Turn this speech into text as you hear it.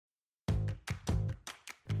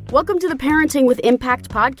Welcome to the Parenting with Impact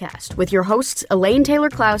podcast with your hosts Elaine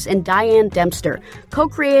Taylor-Klaus and Diane Dempster,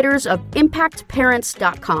 co-creators of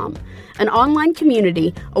ImpactParents.com, an online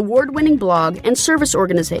community, award-winning blog, and service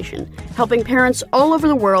organization helping parents all over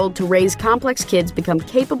the world to raise complex kids become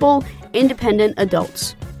capable, independent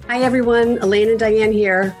adults. Hi everyone, Elaine and Diane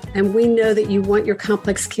here, and we know that you want your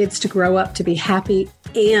complex kids to grow up to be happy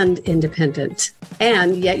and independent,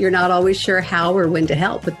 and yet you're not always sure how or when to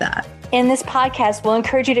help with that. In this podcast, we'll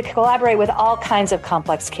encourage you to collaborate with all kinds of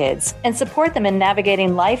complex kids and support them in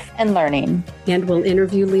navigating life and learning. And we'll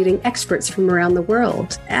interview leading experts from around the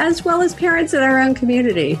world, as well as parents in our own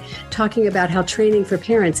community, talking about how training for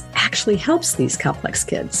parents actually helps these complex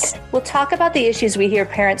kids. We'll talk about the issues we hear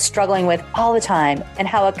parents struggling with all the time and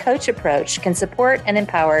how a coach approach can support and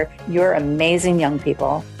empower your amazing young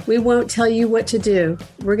people. We won't tell you what to do.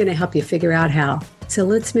 We're going to help you figure out how. So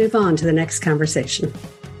let's move on to the next conversation.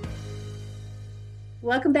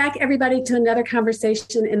 Welcome back, everybody, to another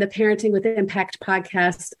conversation in the Parenting with Impact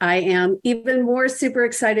podcast. I am even more super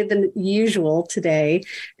excited than usual today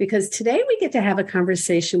because today we get to have a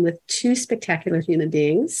conversation with two spectacular human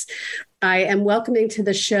beings. I am welcoming to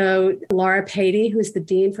the show Laura Patey, who's the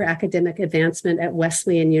Dean for Academic Advancement at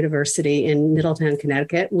Wesleyan University in Middletown,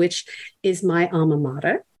 Connecticut, which is my alma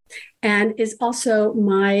mater, and is also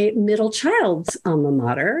my middle child's alma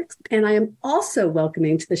mater. And I am also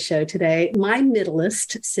welcoming to the show today my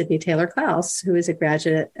middleist, Sydney Taylor-Klaus, who is a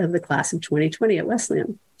graduate of the class of 2020 at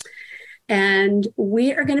Wesleyan. And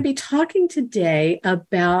we are going to be talking today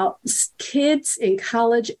about kids in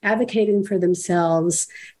college advocating for themselves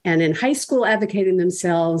and in high school advocating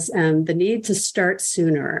themselves and the need to start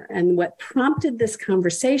sooner. And what prompted this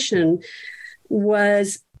conversation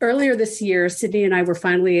was earlier this year, Sydney and I were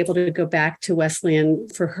finally able to go back to Wesleyan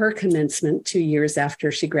for her commencement 2 years after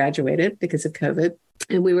she graduated because of COVID.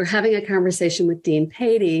 And we were having a conversation with Dean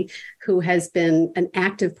Patey, who has been an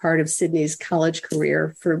active part of Sydney's college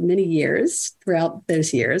career for many years, throughout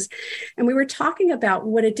those years. And we were talking about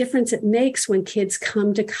what a difference it makes when kids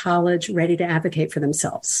come to college ready to advocate for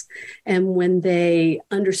themselves. And when they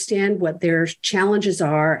understand what their challenges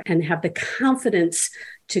are and have the confidence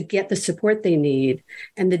to get the support they need,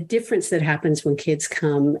 and the difference that happens when kids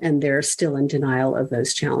come and they're still in denial of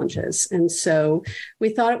those challenges. And so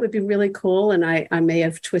we thought it would be really cool, and I may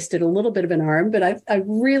have twisted a little bit of an arm, but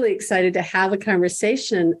I'm really excited to have a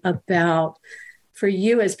conversation about, for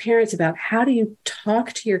you as parents, about how do you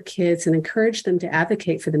talk to your kids and encourage them to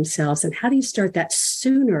advocate for themselves, and how do you start that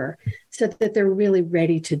sooner so that they're really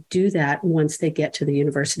ready to do that once they get to the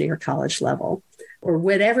university or college level, or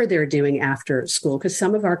whatever they're doing after school, because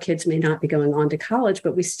some of our kids may not be going on to college,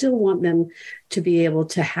 but we still want them to be able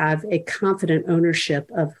to have a confident ownership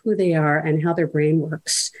of who they are and how their brain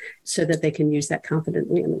works so that they can use that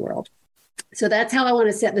confidently in the world. So that's how I want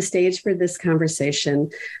to set the stage for this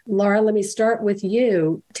conversation. Laura, let me start with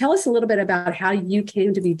you. Tell us a little bit about how you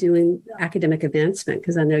came to be doing academic advancement,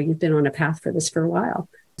 because I know you've been on a path for this for a while.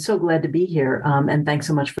 So glad to be here. And thanks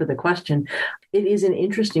so much for the question. It is an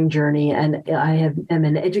interesting journey. And I am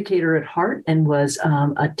an educator at heart and was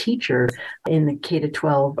a teacher in the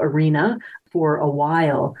K-12 arena for a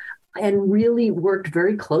while, and really worked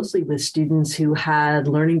very closely with students who had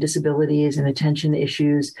learning disabilities and attention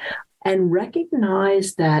issues, and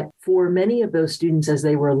recognized that for many of those students, as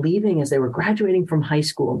they were leaving, as they were graduating from high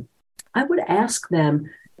school, I would ask them,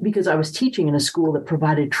 because I was teaching in a school that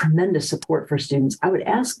provided tremendous support for students, I would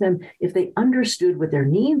ask them if they understood what their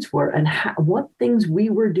needs were and what things we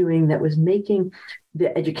were doing that was making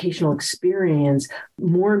the educational experience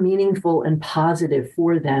more meaningful and positive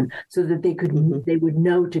for them, so that they would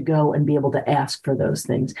know to go and be able to ask for those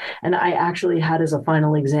things. And I actually had as a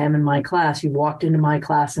final exam in my class, you walked into my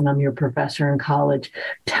class and I'm your professor in college,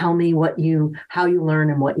 tell me how you learn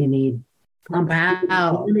and what you need. Wow.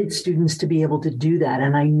 I wanted students to be able to do that.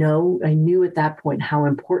 And I knew at that point how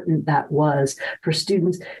important that was for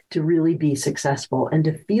students to really be successful and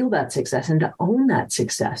to feel that success and to own that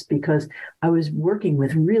success, because I was working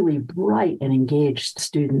with really bright and engaged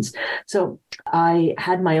students. So I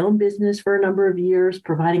had my own business for a number of years,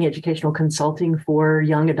 providing educational consulting for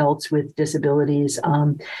young adults with disabilities,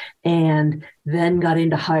 and then got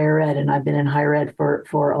into higher ed. And I've been in higher ed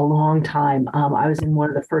for a long time. I was in one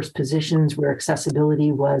of the first positions where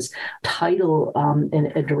accessibility was title,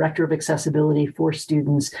 and a director of accessibility for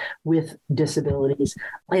students with disabilities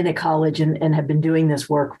in a college, and have been doing this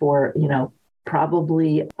work for,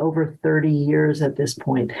 probably over 30 years at this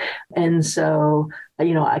point. And so,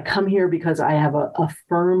 I come here because I have a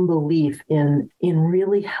firm belief in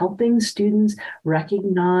really helping students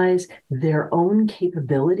recognize their own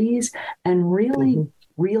capabilities and really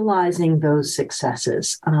realizing those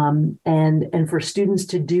successes. And for students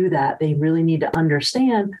to do that, they really need to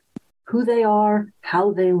understand who they are,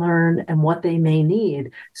 how they learn, and what they may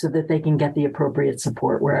need so that they can get the appropriate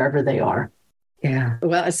support wherever they are. Yeah.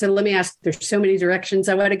 Well, so let me ask, there's so many directions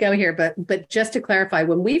I want to go here, but just to clarify,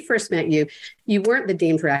 when we first met you, you weren't the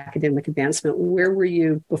Dean for Academic Advancement. Where were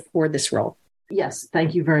you before this role? Yes,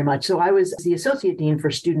 thank you very much. So I was the Associate Dean for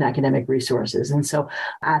Student Academic Resources. And so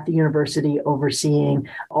at the university, overseeing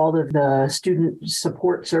all of the student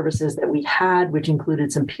support services that we had, which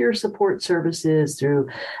included some peer support services through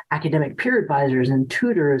academic peer advisors and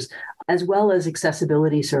tutors, as well as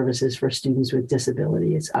accessibility services for students with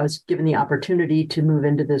disabilities. I was given the opportunity to move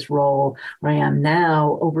into this role where I am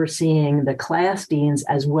now, overseeing the class deans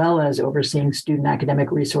as well as overseeing student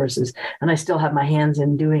academic resources. And I still have my hands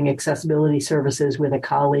in doing accessibility services with a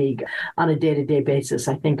colleague on a day-to-day basis.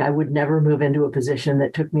 I think I would never move into a position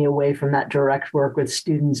that took me away from that direct work with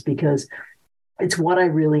students, because it's what I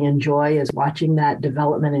really enjoy, is watching that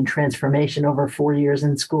development and transformation over 4 years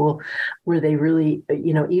in school, where they really,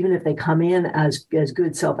 even if they come in as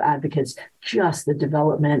good self-advocates, just the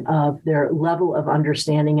development of their level of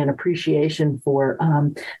understanding and appreciation for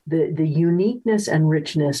the uniqueness and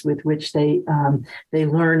richness with which they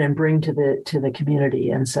learn and bring to the community.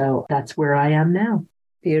 And so that's where I am now.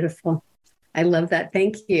 Beautiful. I love that.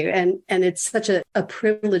 Thank you. And it's such a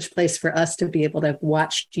privileged place for us to be able to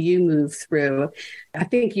watch you move through. I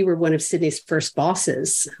think you were one of Sydney's first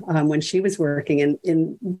bosses when she was working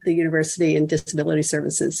in the university in disability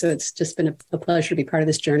services. So it's just been a pleasure to be part of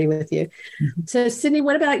this journey with you. Mm-hmm. So Sydney,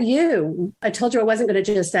 what about you? I told you I wasn't going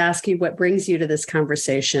to just ask you what brings you to this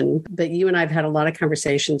conversation, but you and I have had a lot of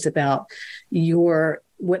conversations about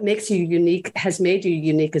what makes you unique, has made you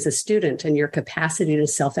unique as a student, and your capacity to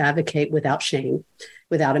self-advocate without shame,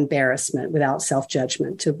 without embarrassment, without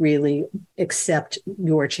self-judgment, to really accept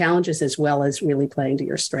your challenges as well as really playing to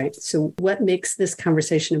your strengths. So what makes this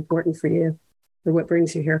conversation important for you, or what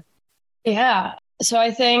brings you here? Yeah. So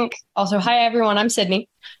I think also, hi, everyone, I'm Sydney.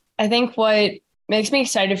 I think what makes me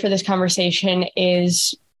excited for this conversation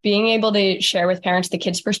is being able to share with parents the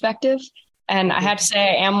kids' perspective. And I have to say,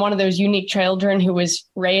 I am one of those unique children who was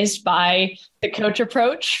raised by the coach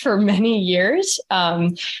approach for many years.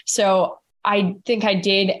 So I think I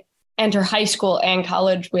did enter high school and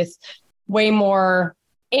college with way more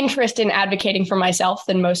interest in advocating for myself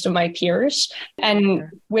than most of my peers. And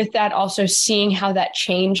with that, also seeing how that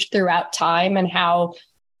changed throughout time, and how,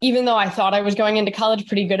 even though I thought I was going into college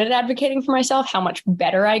pretty good at advocating for myself, how much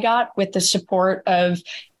better I got with the support of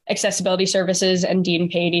accessibility services and Dean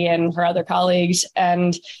Patey and her other colleagues,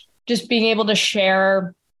 and just being able to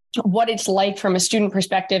share what it's like from a student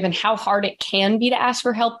perspective and how hard it can be to ask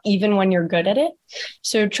for help, even when you're good at it.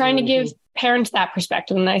 So trying to give parents that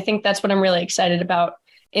perspective. And I think that's what I'm really excited about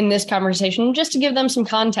in this conversation, just to give them some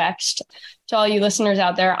context. To all you listeners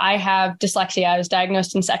out there, I have dyslexia. I was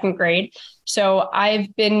diagnosed in 2nd grade. So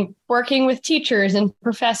I've been working with teachers and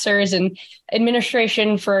professors and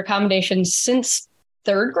administration for accommodations since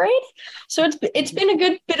 3rd grade. So it's been a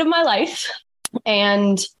good bit of my life.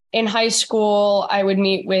 And in high school,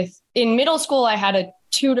 in middle school, I had a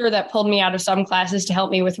tutor that pulled me out of some classes to help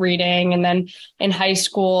me with reading. And then in high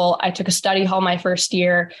school, I took a study hall my first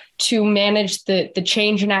year to manage the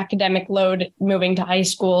change in academic load moving to high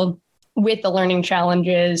school with the learning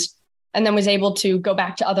challenges, and then was able to go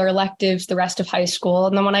back to other electives the rest of high school.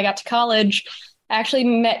 And then when I got to college, I actually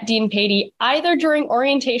met Dean Patey either during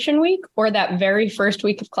orientation week or that very first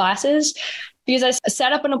week of classes, because I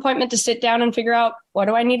set up an appointment to sit down and figure out, what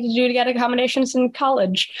do I need to do to get accommodations in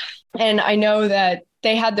college? And I know that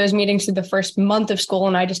they had those meetings through the first month of school,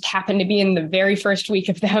 and I just happened to be in the very first week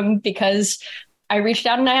of them because I reached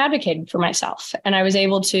out and I advocated for myself. And I was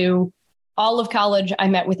able to, all of college, I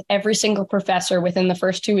met with every single professor within the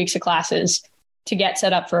first 2 weeks of classes to get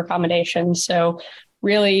set up for accommodations. So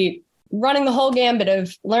really running the whole gambit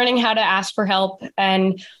of learning how to ask for help.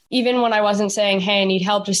 And even when I wasn't saying, hey, I need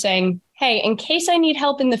help, just saying, hey, in case I need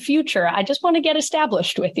help in the future, I just want to get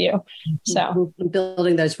established with you. So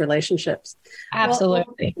building those relationships.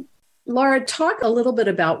 Absolutely. Well, Laura, talk a little bit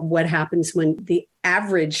about what happens when the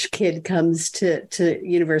average kid comes to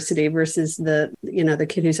university versus the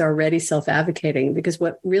kid who's already self-advocating, because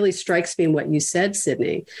what really strikes me in what you said,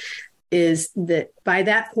 Sydney, is that by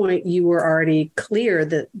that point, you were already clear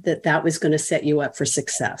that was going to set you up for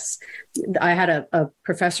success. I had a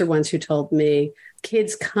professor once who told me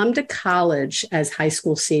kids come to college as high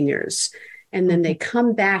school seniors, and then they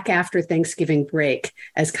come back after Thanksgiving break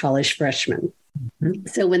as college freshmen.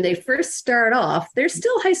 So when they first start off, they're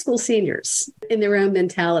still high school seniors in their own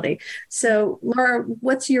mentality. So Laura,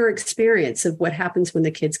 what's your experience of what happens when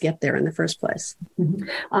the kids get there in the first place?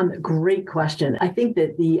 Great question. I think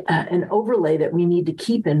that an overlay that we need to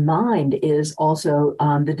keep in mind is also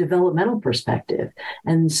the developmental perspective.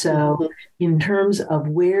 And so in terms of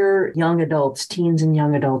where young adults, teens and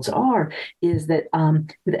young adults are, is that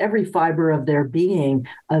with every fiber of their being,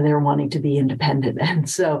 they're wanting to be independent. And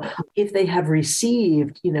so if they have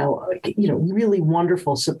received, really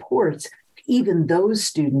wonderful supports, even those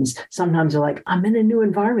students sometimes are like, I'm in a new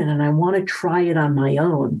environment and I want to try it on my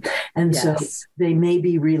own. And so they may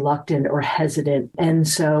be reluctant or hesitant. And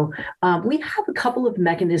so we have a couple of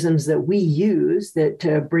mechanisms that we use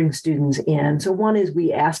to bring students in. So one is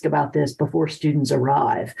we ask about this before students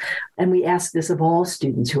arrive. And we ask this of all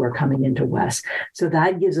students who are coming into WES. So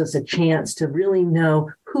that gives us a chance to really know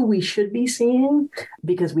who we should be seeing,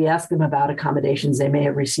 because we ask them about accommodations they may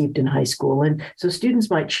have received in high school. And so students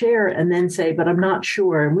might share and then say, but I'm not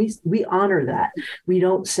sure. And we honor that. We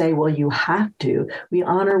don't say, well, you have to. We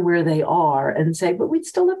honor where they are and say, but we'd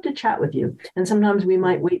still love to chat with you. And sometimes we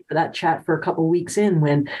might wait for that chat for a couple of weeks in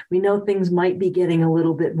when we know things might be getting a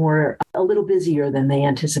little busier than they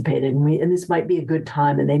anticipated. And this might be a good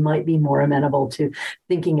time and they might be more amenable to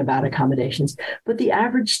thinking about accommodations. But the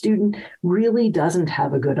average student really doesn't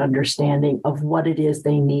have a good understanding of what it is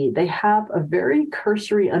they need. They have a very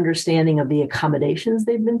cursory understanding of the accommodations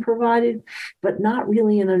they've been provided, but not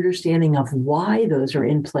really an understanding of why those are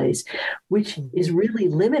in place, which is really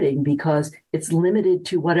limiting because it's limited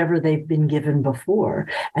to whatever they've been given before.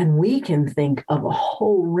 And we can think of a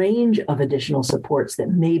whole range of additional supports that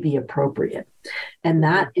may be appropriate. And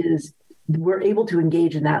we're able to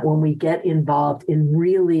engage in that when we get involved in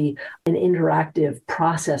really an interactive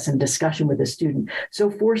process and discussion with a student. So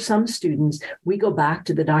for some students, we go back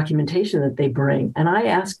to the documentation that they bring. And I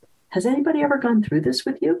ask, has anybody ever gone through this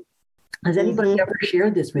with you? Has anybody ever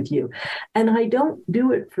shared this with you? And I don't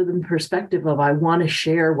do it for the perspective of I want to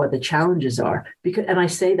share what the challenges are. And I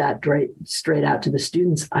say that straight out to the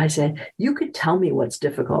students. I say, you could tell me what's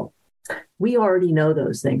difficult. We already know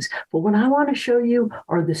those things. But what I want to show you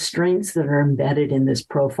are the strengths that are embedded in this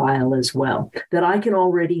profile as well, that I can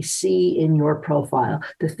already see in your profile,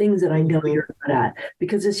 the things that I know you're good at.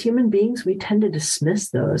 Because as human beings, we tend to dismiss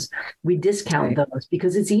those. We discount those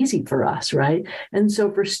because it's easy for us, right? And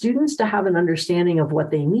so for students to have an understanding of what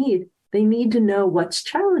they need to know what's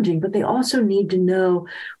challenging, but they also need to know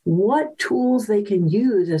what tools they can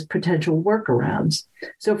use as potential workarounds.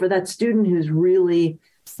 So for that student who's really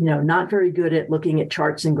not very good at looking at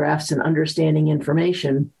charts and graphs and understanding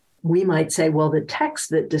information, we might say, well, the text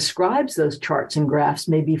that describes those charts and graphs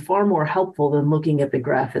may be far more helpful than looking at the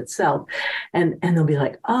graph itself. And they'll be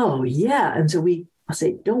like, oh, yeah. And so I'll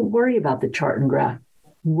say, don't worry about the chart and graph.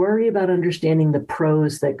 Worry about understanding the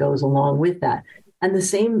prose that goes along with that. And the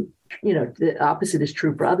same, the opposite is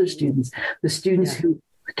true for other students. The students who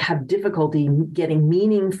have difficulty getting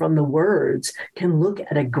meaning from the words can look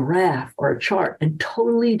at a graph or a chart and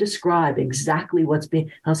totally describe exactly what's being.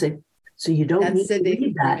 I'll say, so you don't need to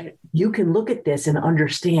read that. Right. You can look at this and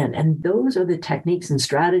understand. And those are the techniques and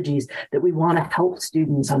strategies that we want to help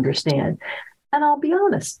students understand. And I'll be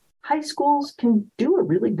honest, high schools can do a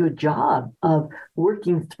really good job of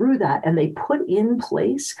working through that. And they put in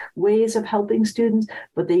place ways of helping students,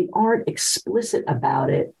 but they aren't explicit about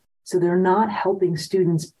it. So they're not helping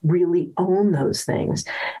students really own those things.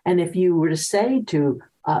 And if you were to say to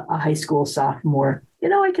a high school sophomore,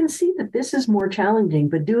 I can see that this is more challenging,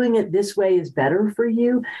 but doing it this way is better for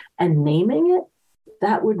you, and naming it,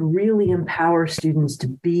 that would really empower students to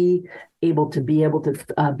be able to be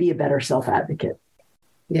a better self-advocate.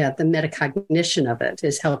 Yeah, the metacognition of it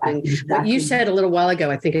is helping. Exactly. What you said a little while ago,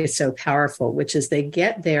 I think is so powerful, which is they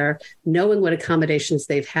get there knowing what accommodations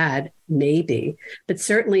they've had, maybe, but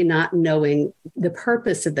certainly not knowing the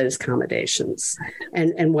purpose of those accommodations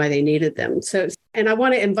and why they needed them. So, and I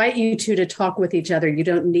want to invite you two to talk with each other. You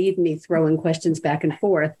don't need me throwing questions back and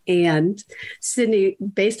forth. And Sydney,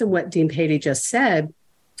 based on what Dean Patey just said,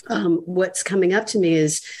 what's coming up to me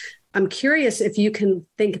is, I'm curious if you can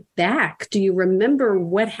think back. Do you remember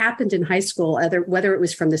what happened in high school, whether it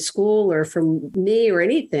was from the school or from me or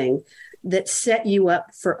anything, that set you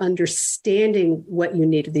up for understanding what you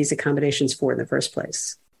needed these accommodations for in the first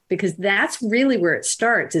place? Because that's really where it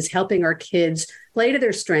starts, is helping our kids play to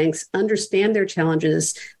their strengths, understand their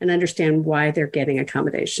challenges, and understand why they're getting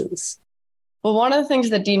accommodations. Well, one of the things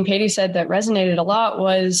that Dean Patey said that resonated a lot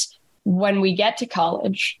was when we get to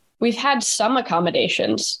college, we've had some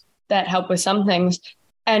accommodations that help with some things.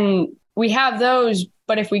 And we have those,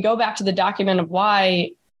 but if we go back to the document of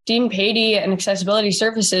why, Dean Patey and Accessibility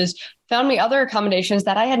Services found me other accommodations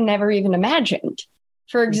that I had never even imagined.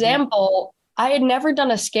 For example, I had never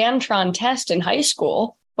done a Scantron test in high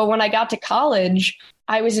school, but when I got to college,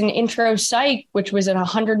 I was in intro psych, which was a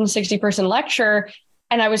 160-person lecture,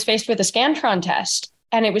 and I was faced with a Scantron test,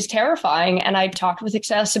 and it was terrifying. And I talked with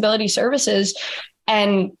Accessibility Services,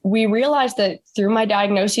 and we realized that through my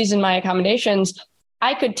diagnoses and my accommodations,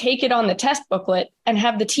 I could take it on the test booklet and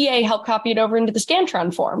have the TA help copy it over into the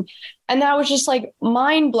Scantron form. And that was just like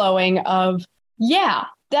mind blowing of, yeah,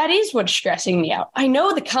 that is what's stressing me out. I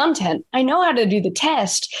know the content. I know how to do the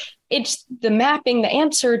test. It's the mapping the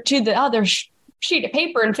answer to the other sheet of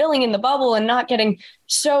paper and filling in the bubble and not getting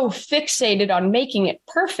so fixated on making it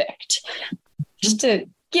perfect. Just to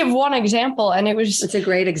give one example. And it's a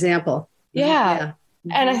great example. Yeah.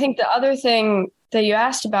 And I think the other thing that you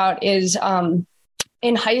asked about is,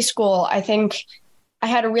 in high school, I think I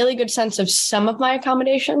had a really good sense of some of my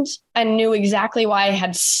accommodations and knew exactly why I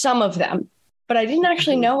had some of them, but I didn't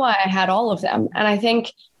actually know why I had all of them. And I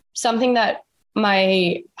think something that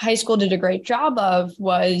my high school did a great job of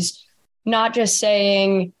was not just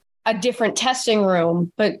saying a different testing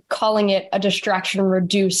room, but calling it a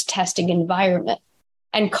distraction-reduced testing environment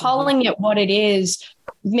and calling it what it is,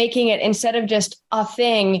 making it, instead of just a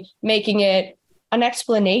thing, making it an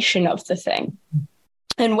explanation of the thing.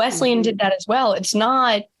 And Wesleyan did that as well. It's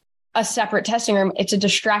not a separate testing room. It's a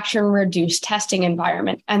distraction-reduced testing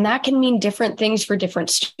environment. And that can mean different things for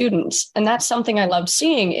different students. And that's something I love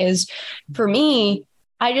seeing is, for me,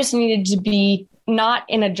 I just needed to be not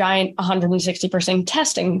in a giant 160%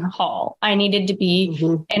 testing hall. I needed to be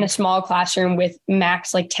in a small classroom with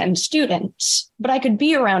max like 10 students, but I could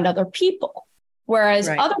be around other people. Whereas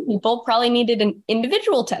other people probably needed an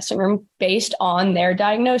individual testing room based on their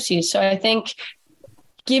diagnoses. So I think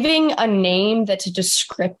giving a name that's a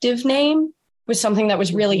descriptive name was something that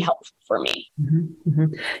was really helpful for me.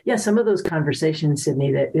 Yeah, some of those conversations,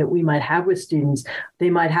 Sydney, that we might have with students,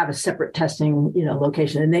 they might have a separate testing,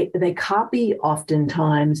 location, and they copy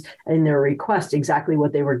oftentimes in their request exactly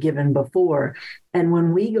what they were given before. And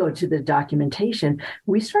when we go to the documentation,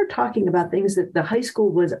 we start talking about things that the high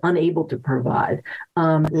school was unable to provide.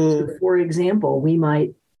 So for example, we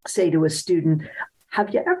might say to a student,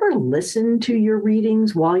 have you ever listened to your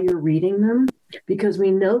readings while you're reading them? Because we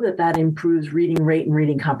know that improves reading rate and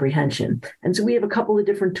reading comprehension. And so we have a couple of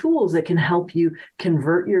different tools that can help you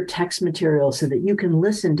convert your text material so that you can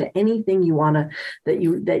listen to anything you want to, that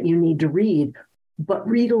you need to read, but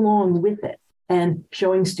read along with it. And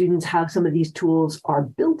showing students how some of these tools are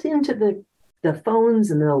built into the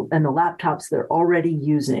phones and the laptops they're already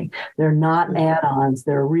using. They're not add-ons.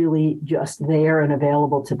 They're really just there and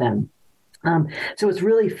available to them. So it's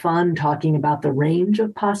really fun talking about the range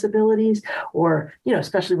of possibilities, or,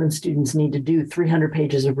 especially when students need to do 300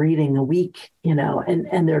 pages of reading a week,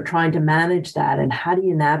 and they're trying to manage that. And how do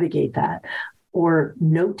you navigate that? Or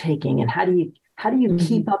note taking, and how do you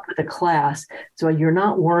keep up with a class so you're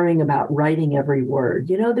not worrying about writing every word?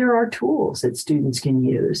 There are tools that students can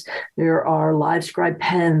use. There are LiveScribe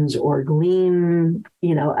pens or Glean,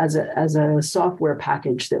 as a software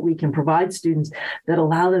package that we can provide students that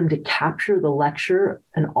allow them to capture the lecture,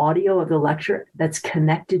 an audio of the lecture that's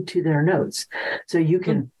connected to their notes. So you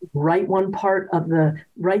can write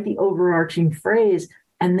write the overarching phrase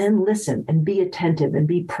and then listen and be attentive and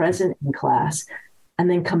be present in class. And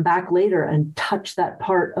then come back later and touch that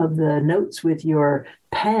part of the notes with your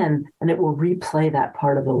pen, and it will replay that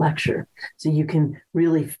part of the lecture. So you can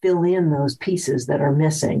really fill in those pieces that are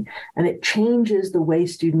missing. And it changes the way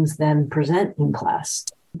students then present in class.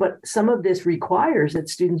 But some of this requires that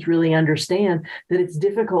students really understand that it's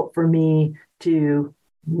difficult for me to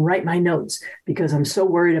write my notes because I'm so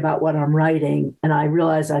worried about what I'm writing. And I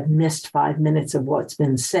realize I've missed 5 minutes of what's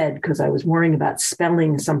been said because I was worrying about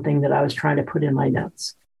spelling something that I was trying to put in my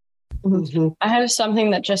notes. I have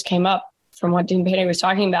something that just came up from what Dean Patey was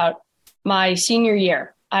talking about. My senior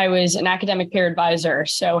year, I was an academic peer advisor,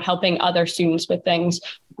 so helping other students with things.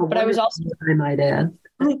 But I was also, I might add.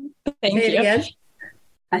 Thank you. Again?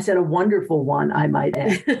 I said a wonderful one, I might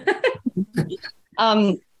add.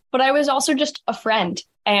 But I was also just a friend.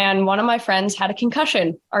 And one of my friends had a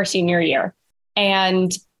concussion our senior year.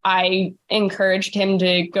 And I encouraged him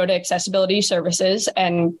to go to Accessibility Services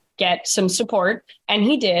and get some support. And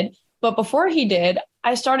he did. But before he did,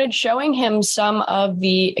 I started showing him some of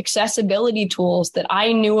the accessibility tools that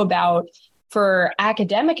I knew about for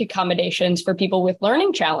academic accommodations for people with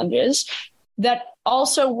learning challenges that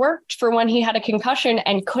also worked for when he had a concussion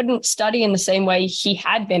and couldn't study in the same way he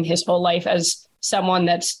had been his whole life as someone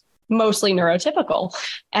that's mostly neurotypical.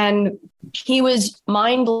 And he was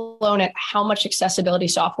mind blown at how much accessibility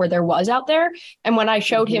software there was out there. And when I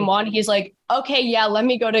showed him one, he's like, okay, yeah, let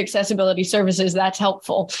me go to accessibility services. That's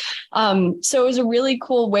helpful. So it was a really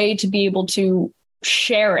cool way to be able to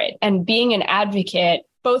share it. And being an advocate,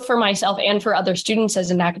 both for myself and for other students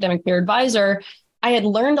as an academic peer advisor, I had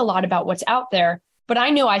learned a lot about what's out there, but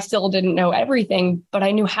I knew I still didn't know everything, but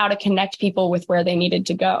I knew how to connect people with where they needed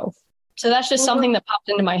to go. So that's just something that popped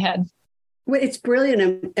into my head. Well, it's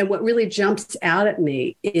brilliant. And what really jumps out at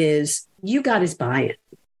me is you got his buy-in,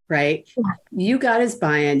 right? Yeah. You got his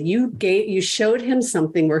buy-in. You showed him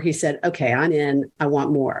something where he said, okay, I'm in, I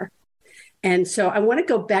want more. And so I want to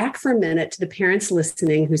go back for a minute to the parents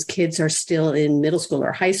listening whose kids are still in middle school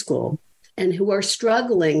or high school and who are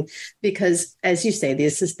struggling because, as you say,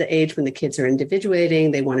 this is the age when the kids are individuating.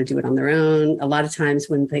 They want to do it on their own. A lot of times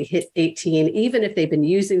when they hit 18, even if they've been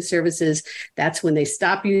using services, that's when they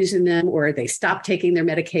stop using them or they stop taking their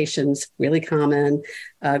medications, really common.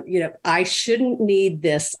 I shouldn't need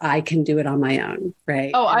this. I can do it on my own, right?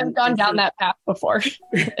 Oh, I've gone down that path before.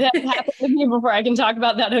 That happened with me before. I can talk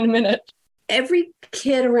about that in a minute. Every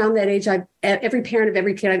kid around that age, every parent of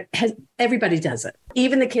every kid, everybody does it,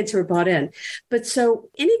 even the kids who are bought in. But so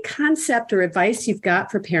any concept or advice you've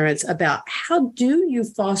got for parents about how do you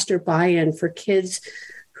foster buy-in for kids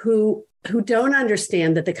who don't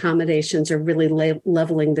understand that the accommodations are really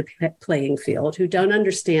leveling the playing field, who don't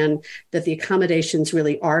understand that the accommodations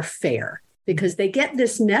really are fair? Because they get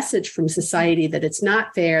this message from society that it's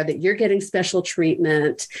not fair, that you're getting special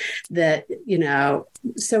treatment, that,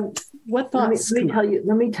 so what thoughts?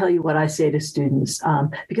 Let me tell you what I say to students,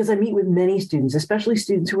 because I meet with many students, especially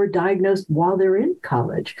students who are diagnosed while they're in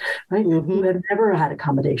college, right? Mm-hmm. Who have never had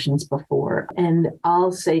accommodations before. And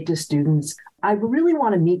I'll say to students, I really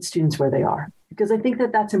want to meet students where they are. Because I think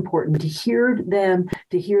that that's important to hear them,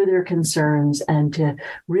 to hear their concerns, and to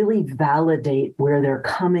really validate where they're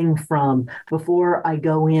coming from before I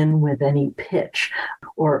go in with any pitch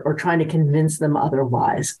or trying to convince them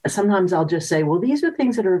otherwise. Sometimes I'll just say, well, these are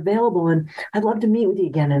things that are available, and I'd love to meet with you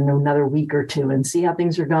again in another week or two and see how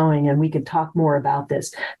things are going, and we could talk more about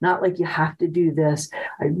this. Not like you have to do this.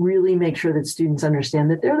 I really make sure that students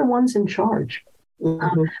understand that they're the ones in charge.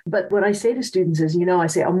 Mm-hmm. But what I say to students is, I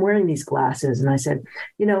say, I'm wearing these glasses. And I said,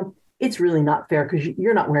 it's really not fair because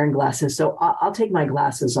you're not wearing glasses. So I'll take my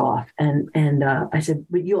glasses off. And I said,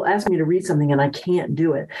 but you'll ask me to read something and I can't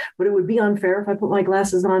do it. But it would be unfair if I put my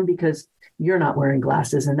glasses on because you're not wearing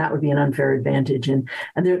glasses. And that would be an unfair advantage. And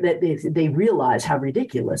they realize how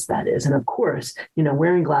ridiculous that is. And of course,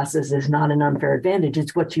 wearing glasses is not an unfair advantage.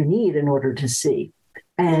 It's what you need in order to see.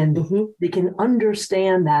 And mm-hmm. they can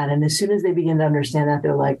understand that. And as soon as they begin to understand that,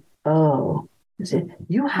 they're like, oh,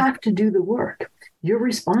 you have to do the work. You're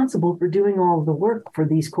responsible for doing all of the work for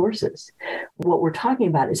these courses. What we're talking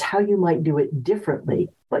about is how you might do it differently.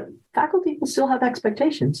 But faculty will still have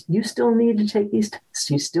expectations. You still need to take these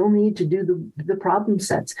tests. You still need to do the problem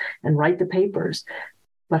sets and write the papers.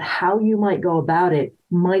 But how you might go about it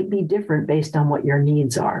might be different based on what your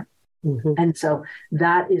needs are. Mm-hmm. And so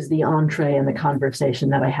that is the entree and the conversation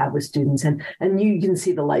that I have with students. And you can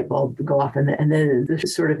see the light bulb go off and then the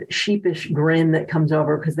sort of sheepish grin that comes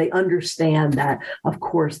over because they understand that, of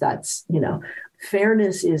course, that's,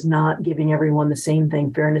 fairness is not giving everyone the same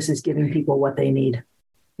thing. Fairness is giving people what they need.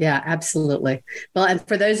 Yeah, absolutely. Well, and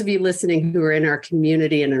for those of you listening who are in our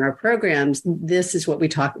community and in our programs, this is what we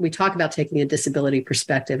talk about taking a disability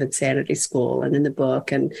perspective in Sanity School and in the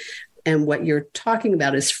book. And what you're talking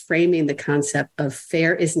about is framing the concept of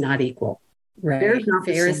fair is not equal, right?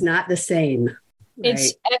 Fair is not the same. Right?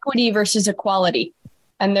 It's equity versus equality.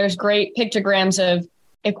 And there's great pictograms of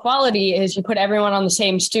equality is you put everyone on the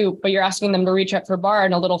same stoop, but you're asking them to reach up for a bar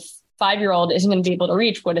and a little 5-year-old isn't going to be able to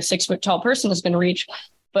reach what a 6-foot tall person is going to reach.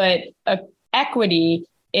 But equity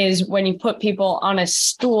is when you put people on a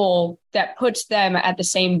stool that puts them at the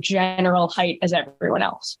same general height as everyone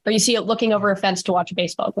else. Or you see it looking over a fence to watch a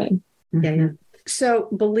baseball game. Yeah. So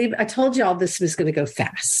I told you all this was going to go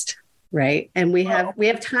fast, right? And we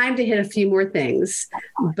have time to hit a few more things,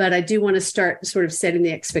 but I do want to start sort of setting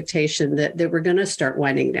the expectation that we're going to start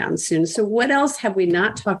winding down soon. So what else have we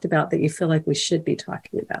not talked about that you feel like we should be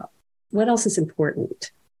talking about? What else is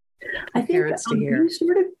important? I think we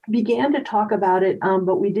sort of began to talk about it,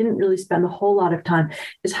 but we didn't really spend a whole lot of time,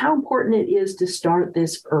 is how important it is to start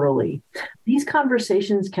this early. These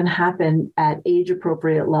conversations can happen at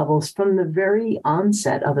age-appropriate levels from the very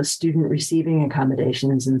onset of a student receiving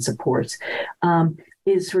accommodations and supports.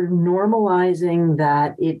 Is sort of normalizing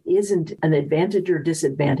that it isn't an advantage or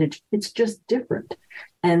disadvantage. It's just different.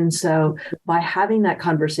 And so by having that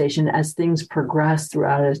conversation as things progress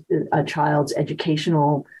throughout a child's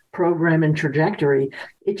educational program and trajectory,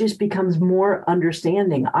 it just becomes more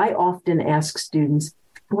understanding. I often ask students,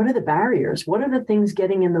 what are the barriers? What are the things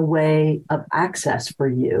getting in the way of access for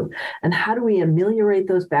you? And how do we ameliorate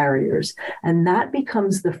those barriers? And that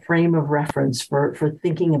becomes the frame of reference for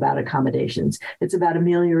thinking about accommodations. It's about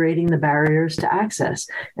ameliorating the barriers to access.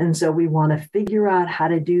 And so we want to figure out how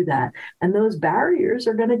to do that. And those barriers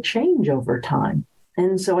are going to change over time.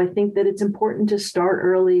 And so I think that it's important to start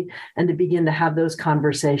early and to begin to have those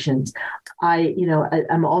conversations.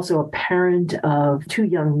 I'm also a parent of 2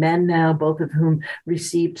 young men now, both of whom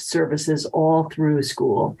received services all through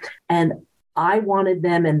school. And I wanted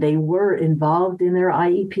them, and they were involved in their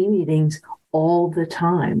IEP meetings all the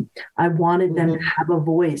time. I wanted them to have a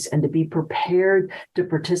voice and to be prepared to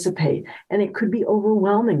participate. And it could be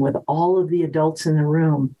overwhelming with all of the adults in the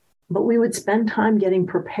room. But we would spend time getting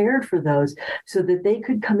prepared for those so that they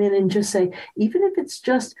could come in and just say, even if it's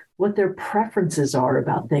just what their preferences are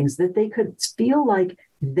about things, that they could feel like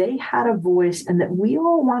they had a voice and that we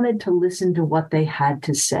all wanted to listen to what they had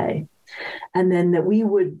to say. And then that we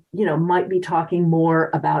would, might be talking more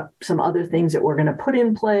about some other things that we're going to put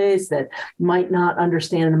in place that might not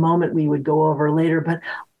understand in the moment, we would go over later. But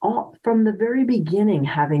all from the very beginning,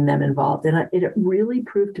 having them involved. And it really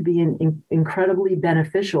proved to be incredibly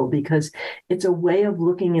beneficial because it's a way of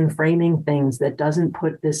looking and framing things that doesn't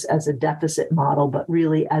put this as a deficit model, but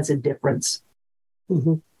really as a difference.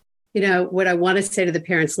 Mm-hmm. What I want to say to the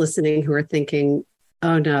parents listening who are thinking,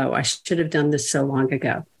 oh no, I should have done this so long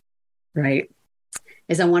ago, right?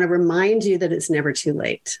 Is I want to remind you that it's never too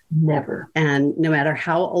late. Never. And no matter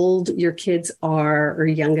how old your kids are or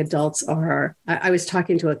young adults are, I was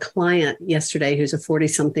talking to a client yesterday who's a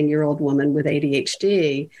 40-something-year-old woman with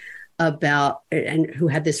ADHD and who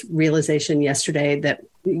had this realization yesterday that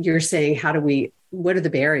you're saying, what are the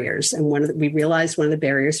barriers? And we realized one of the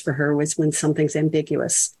barriers for her was when something's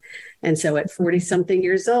ambiguous. And so at 40-something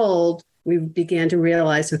years old, we began to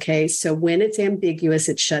realize, okay, so when it's ambiguous,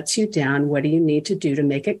 it shuts you down. What do you need to do to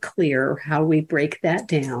make it clear? How we break that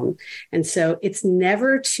down? And so it's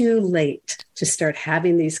never too late to start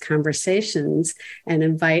having these conversations and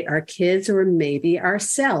invite our kids or maybe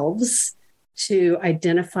ourselves to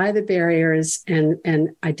identify the barriers and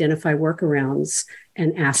identify workarounds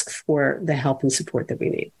and ask for the help and support that we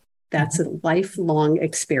need. That's a lifelong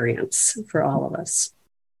experience for all of us.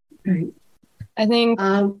 Right. I think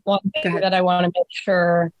one thing that I want to make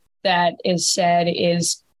sure that is said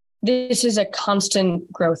is this is a constant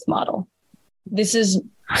growth model. This is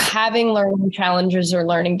having learning challenges or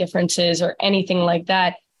learning differences or anything like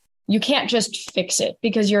that. You can't just fix it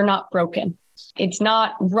because you're not broken. It's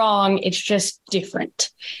not wrong. It's just different.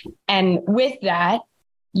 And with that,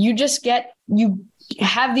 you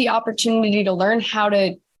have the opportunity to learn how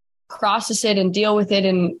to process it and deal with it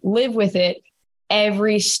and live with it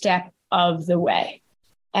every step of the way.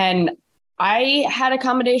 And I had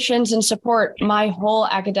accommodations and support my whole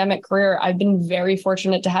academic career. I've been very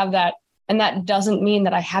fortunate to have that. And that doesn't mean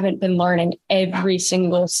that I haven't been learning every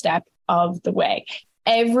single step of the way.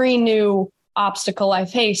 Every new obstacle I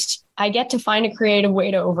faced, I get to find a creative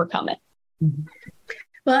way to overcome it.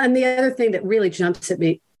 Well, and the other thing that really jumps at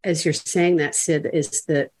me as you're saying that, Sid, is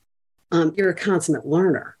that you're a consummate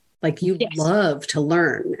learner. Like you love to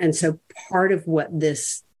learn. And so part of what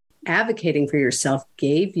this advocating for yourself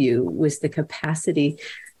gave you was the capacity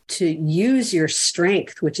to use your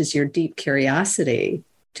strength, which is your deep curiosity,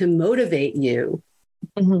 to motivate you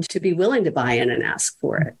to be willing to buy in and ask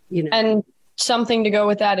for it. And something to go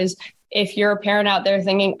with that is if you're a parent out there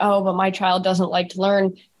thinking, oh, but my child doesn't like to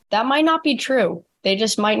learn, that might not be true. They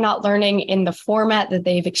just might not learning in the format that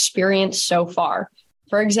they've experienced so far.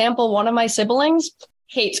 For example, one of my siblings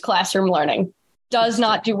hates classroom learning. Does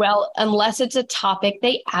not do well unless it's a topic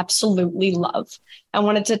they absolutely love. And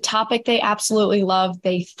when it's a topic they absolutely love,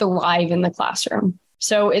 they thrive in the classroom.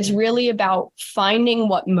 So it's really about finding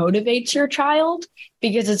what motivates your child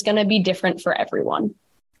because it's going to be different for everyone.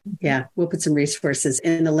 Yeah, we'll put some resources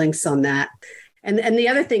in the links on that. And the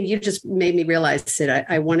other thing you just made me realize, Sid,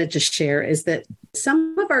 I wanted to share is that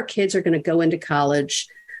some of our kids are going to go into college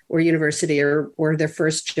or university or their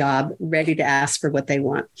first job ready to ask for what they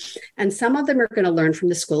want. And some of them are going to learn from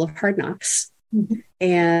the School of Hard Knocks.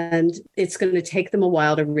 And it's going to take them a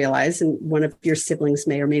while to realize, and one of your siblings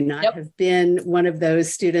may or may not have been one of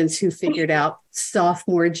those students who figured out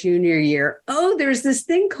sophomore, junior year, oh, there's this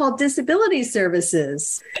thing called disability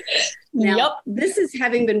services. Now, this is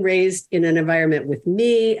having been raised in an environment with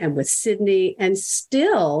me and with Sydney, and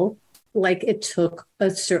still like it took a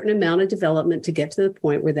certain amount of development to get to the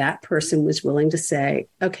point where that person was willing to say,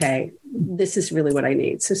 okay, this is really what I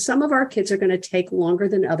need. So some of our kids are going to take longer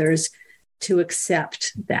than others to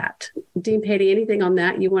accept that. Dean Patey, anything on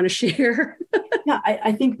that you want to share? Yeah,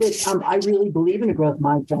 I think that I really believe in a growth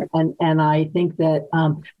mindset. And I think that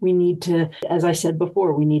we need to, as I said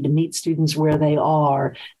before, we need to meet students where they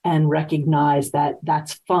are and recognize that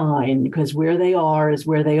that's fine, because where they are is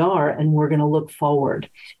where they are, and we're going to look forward.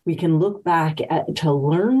 We can look back to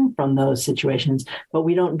learn from those situations, but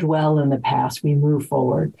we don't dwell in the past. We move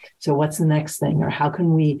forward. So what's the next thing? Or how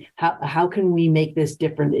can we make this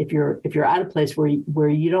different if you're at a place where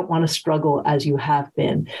you don't want to struggle as you have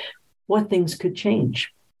been? What things could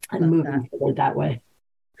change and moving forward that way?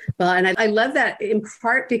 Well, and I love that in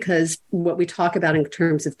part because what we talk about in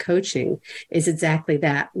terms of coaching is exactly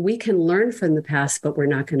that. We can learn from the past, but we're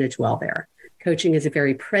not going to dwell there. Coaching is a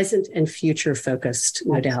very present and future focused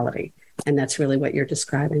modality. And that's really what you're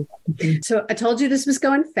describing. Mm-hmm. So I told you this was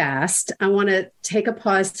going fast. I want to take a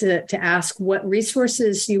pause to ask what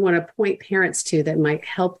resources you want to point parents to that might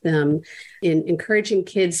help them in encouraging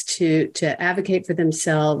kids to advocate for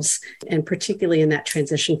themselves, and particularly in that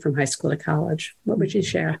transition from high school to college. What would you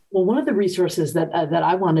share? Well, one of the resources that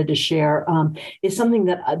I wanted to share is something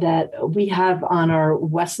that we have on our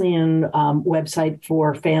Wesleyan website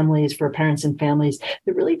for families, for parents and families,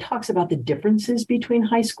 that really talks about the differences between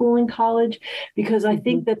high school and college, because I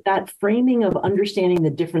think that framing of understanding the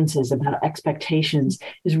differences about expectations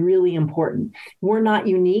is really important. We're not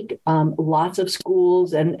unique. Lots of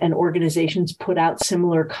schools and organizations put out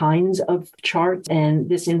similar kinds of charts and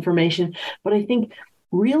this information, but I think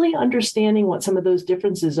really understanding what some of those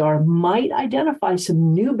differences are might identify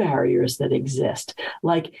some new barriers that exist,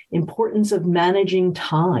 like importance of managing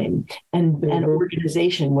time and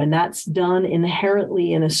organization. When that's done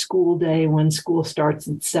inherently in a school day, when school starts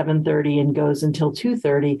at 7:30 and goes until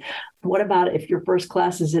 2:30, what about if your first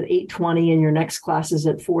class is at 8:20 and your next class is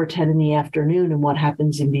at 4:10 in the afternoon, and what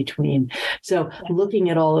happens in between? So looking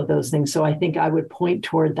at all of those things. So I think I would point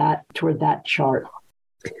toward that chart.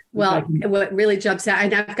 Well, what really jumps out,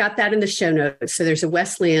 and I've got that in the show notes. So there's a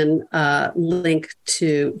Wesleyan link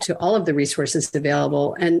to all of the resources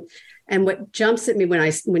available. And what jumps at me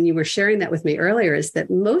when you were sharing that with me earlier is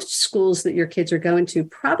that most schools that your kids are going to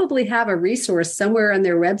probably have a resource somewhere on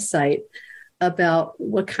their website about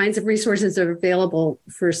what kinds of resources are available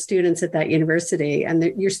for students at that university. And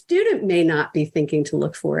your student may not be thinking to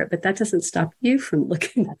look for it, but that doesn't stop you from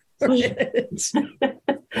looking for it.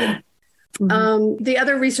 The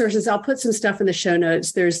other resources, I'll put some stuff in the show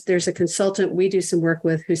notes. There's a consultant we do some work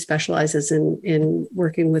with who specializes in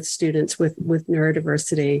working with students with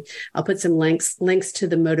neurodiversity. I'll put some links to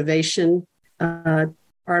the motivation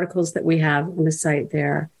articles that we have on the site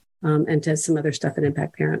there, and to some other stuff at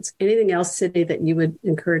Impact Parents. Anything else, Sydney, that you would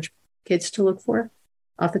encourage kids to look for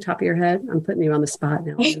off the top of your head? I'm putting you on the spot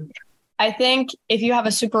now. I think if you have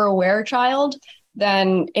a super aware child,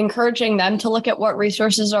 then encouraging them to look at what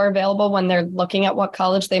resources are available when they're looking at what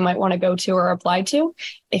college they might want to go to or apply to.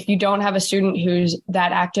 If you don't have a student who's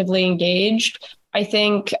that actively engaged, I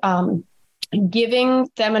think giving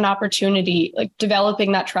them an opportunity, like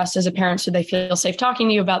developing that trust as a parent so they feel safe talking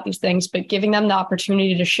to you about these things, but giving them the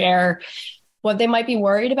opportunity to share what they might be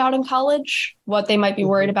worried about in college, what they might be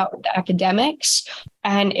worried about with academics.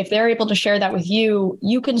 And if they're able to share that with you,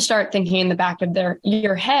 you can start thinking in the back of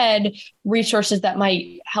your head, resources that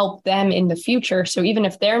might help them in the future. So even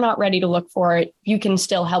if they're not ready to look for it, you can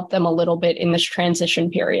still help them a little bit in this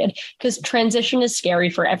transition period, because transition is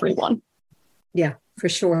scary for everyone. Yeah, for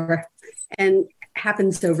sure. And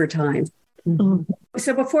happens over time. Mm-hmm.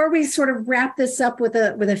 So before we sort of wrap this up with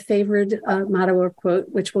a favorite motto or quote,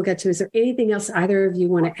 which we'll get to, is there anything else either of you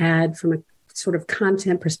want to add from a sort of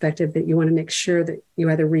content perspective that you want to make sure that you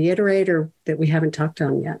either reiterate or that we haven't touched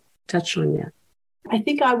on yet? I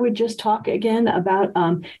think I would just talk again about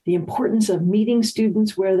the importance of meeting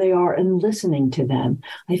students where they are and listening to them.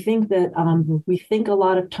 I think that we think a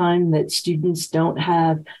lot of time that students don't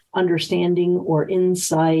have understanding or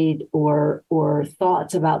insight or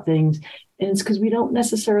thoughts about things. And it's because we don't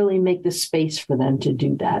necessarily make the space for them to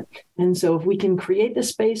do that. And so if we can create the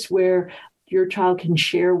space where your child can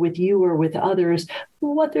share with you or with others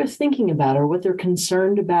what they're thinking about or what they're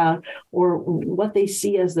concerned about or what they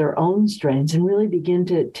see as their own strengths, and really begin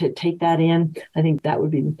to take that in, I think that would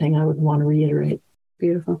be the thing I would want to reiterate.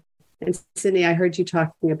 Beautiful. And Sydney, I heard you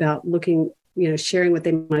talking about sharing what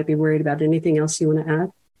they might be worried about. Anything else you want to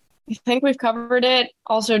add? I think we've covered it.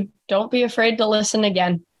 Also, don't be afraid to listen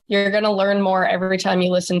again. You're going to learn more every time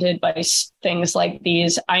you listen to advice, things like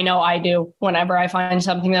these. I know I do. Whenever I find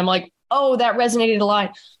something that I'm like, oh, that resonated a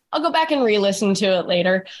lot. I'll go back and re-listen to it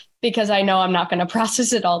later because I know I'm not going to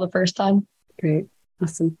process it all the first time. Great.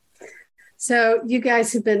 Awesome. So you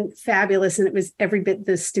guys have been fabulous, and it was every bit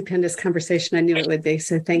the stupendous conversation I knew it would be.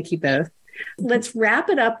 So thank you both. Let's wrap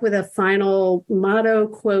it up with a final motto,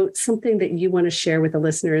 quote, something that you want to share with the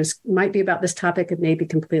listeners. Might be about this topic. It may be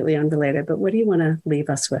completely unrelated, but what do you want to leave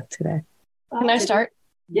us with today? Can I start?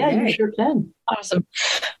 Yeah, you sure can. Awesome.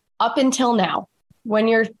 Up until now, when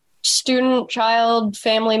your student, child,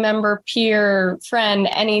 family member, peer, friend,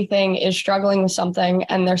 anything is struggling with something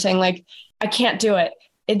and they're saying like, I can't do it.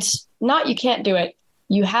 It's not you can't do it.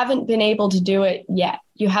 You haven't been able to do it yet.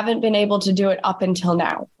 You haven't been able to do it up until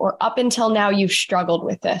now, or up until now you've struggled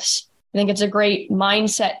with this. I think it's a great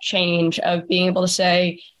mindset change of being able to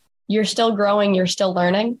say, you're still growing, you're still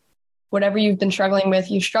learning. Whatever you've been struggling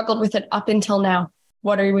with, you struggled with it up until now.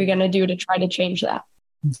 What are we going to do to try to change that?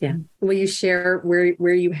 Yeah. Will you share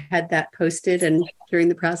where you had that posted and during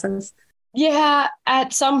the process? Yeah.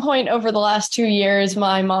 At some point over the last 2 years,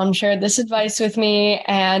 my mom shared this advice with me,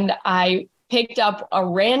 and I picked up a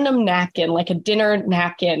random napkin, like a dinner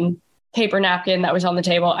napkin, paper napkin that was on the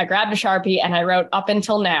table. I grabbed a Sharpie and I wrote up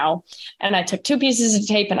until now. And I took 2 pieces of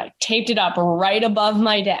tape and I taped it up right above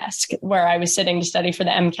my desk where I was sitting to study for the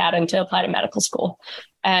MCAT and to apply to medical school.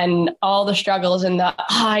 And all the struggles and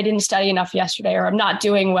I didn't study enough yesterday, or I'm not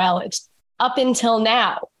doing well. It's up until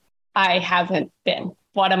now, I haven't been.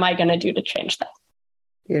 What am I going to do to change that?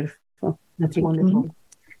 Beautiful. That's wonderful. Mm-hmm.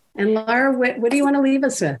 And Laura, what do you want to leave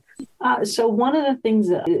us with? So one of the things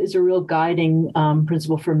that is a real guiding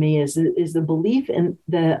principle for me is the belief in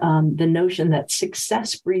the notion that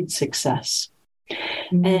success breeds success.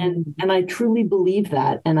 Mm-hmm. And I truly believe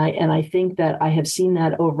that. And I think that I have seen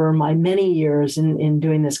that over my many years in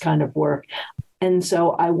doing this kind of work. And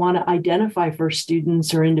so I want to identify for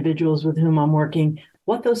students or individuals with whom I'm working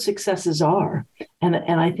what those successes are. And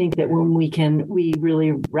I think that when we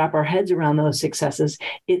really wrap our heads around those successes,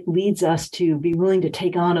 it leads us to be willing to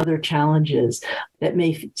take on other challenges that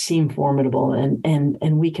may seem formidable.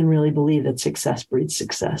 And we can really believe that success breeds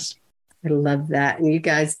success. I love that. And you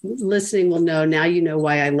guys listening will know now, you know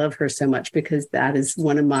why I love her so much, because that is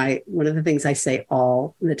one of the things I say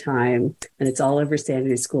all the time. And it's all over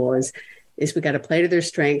Sanity School is we got to play to their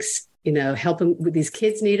strengths. Help them with these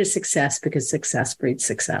kids need a success because success breeds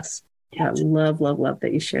success. Yeah. Love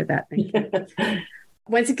that you shared that. Thank you.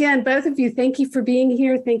 Once again, both of you, thank you for being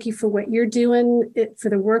here. Thank you for what you're doing, for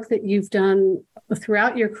the work that you've done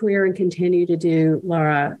throughout your career and continue to do,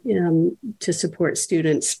 Laura, to support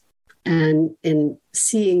students and in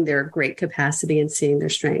seeing their great capacity and seeing their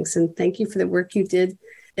strengths. And thank you for the work you did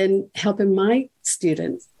in helping my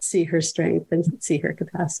students see her strength and see her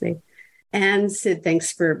capacity. And Sid,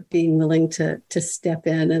 thanks for being willing to step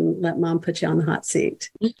in and let Mom put you on the hot seat.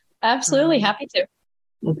 Absolutely. Happy to.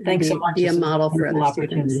 Well, thanks so much. Be a model for other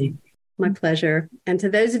students. My pleasure. And to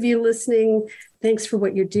those of you listening, thanks for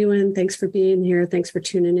what you're doing. Thanks for being here. Thanks for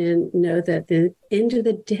tuning in. Know that at the end of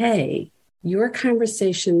the day, your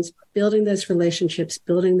conversations, building those relationships,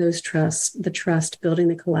 building those the trust, building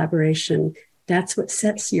the collaboration, that's what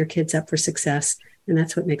sets your kids up for success. And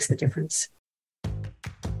that's what makes the difference.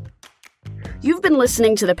 You've been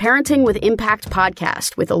listening to the Parenting with Impact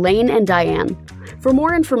podcast with Elaine and Diane. For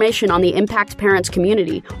more information on the Impact Parents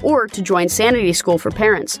community or to join Sanity School for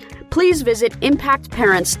Parents, please visit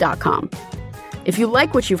impactparents.com. If you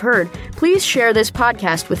like what you've heard, please share this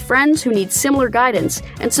podcast with friends who need similar guidance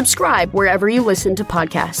and subscribe wherever you listen to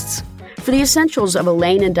podcasts. For the essentials of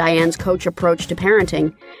Elaine and Diane's coach approach to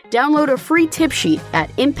parenting, download a free tip sheet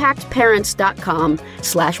at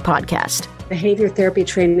impactparents.com/podcast. Behavior therapy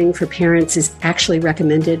training for parents is actually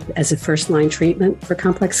recommended as a first-line treatment for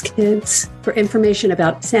complex kids. For information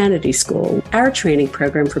about Sanity School, our training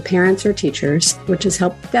program for parents or teachers, which has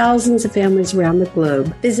helped thousands of families around the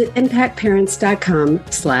globe, visit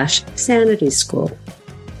impactparents.com/Sanity School.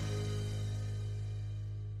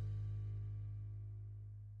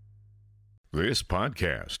 This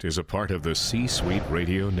podcast is a part of the C-Suite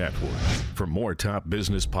Radio Network. For more top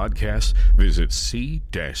business podcasts, visit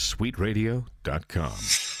c-suiteradio.com.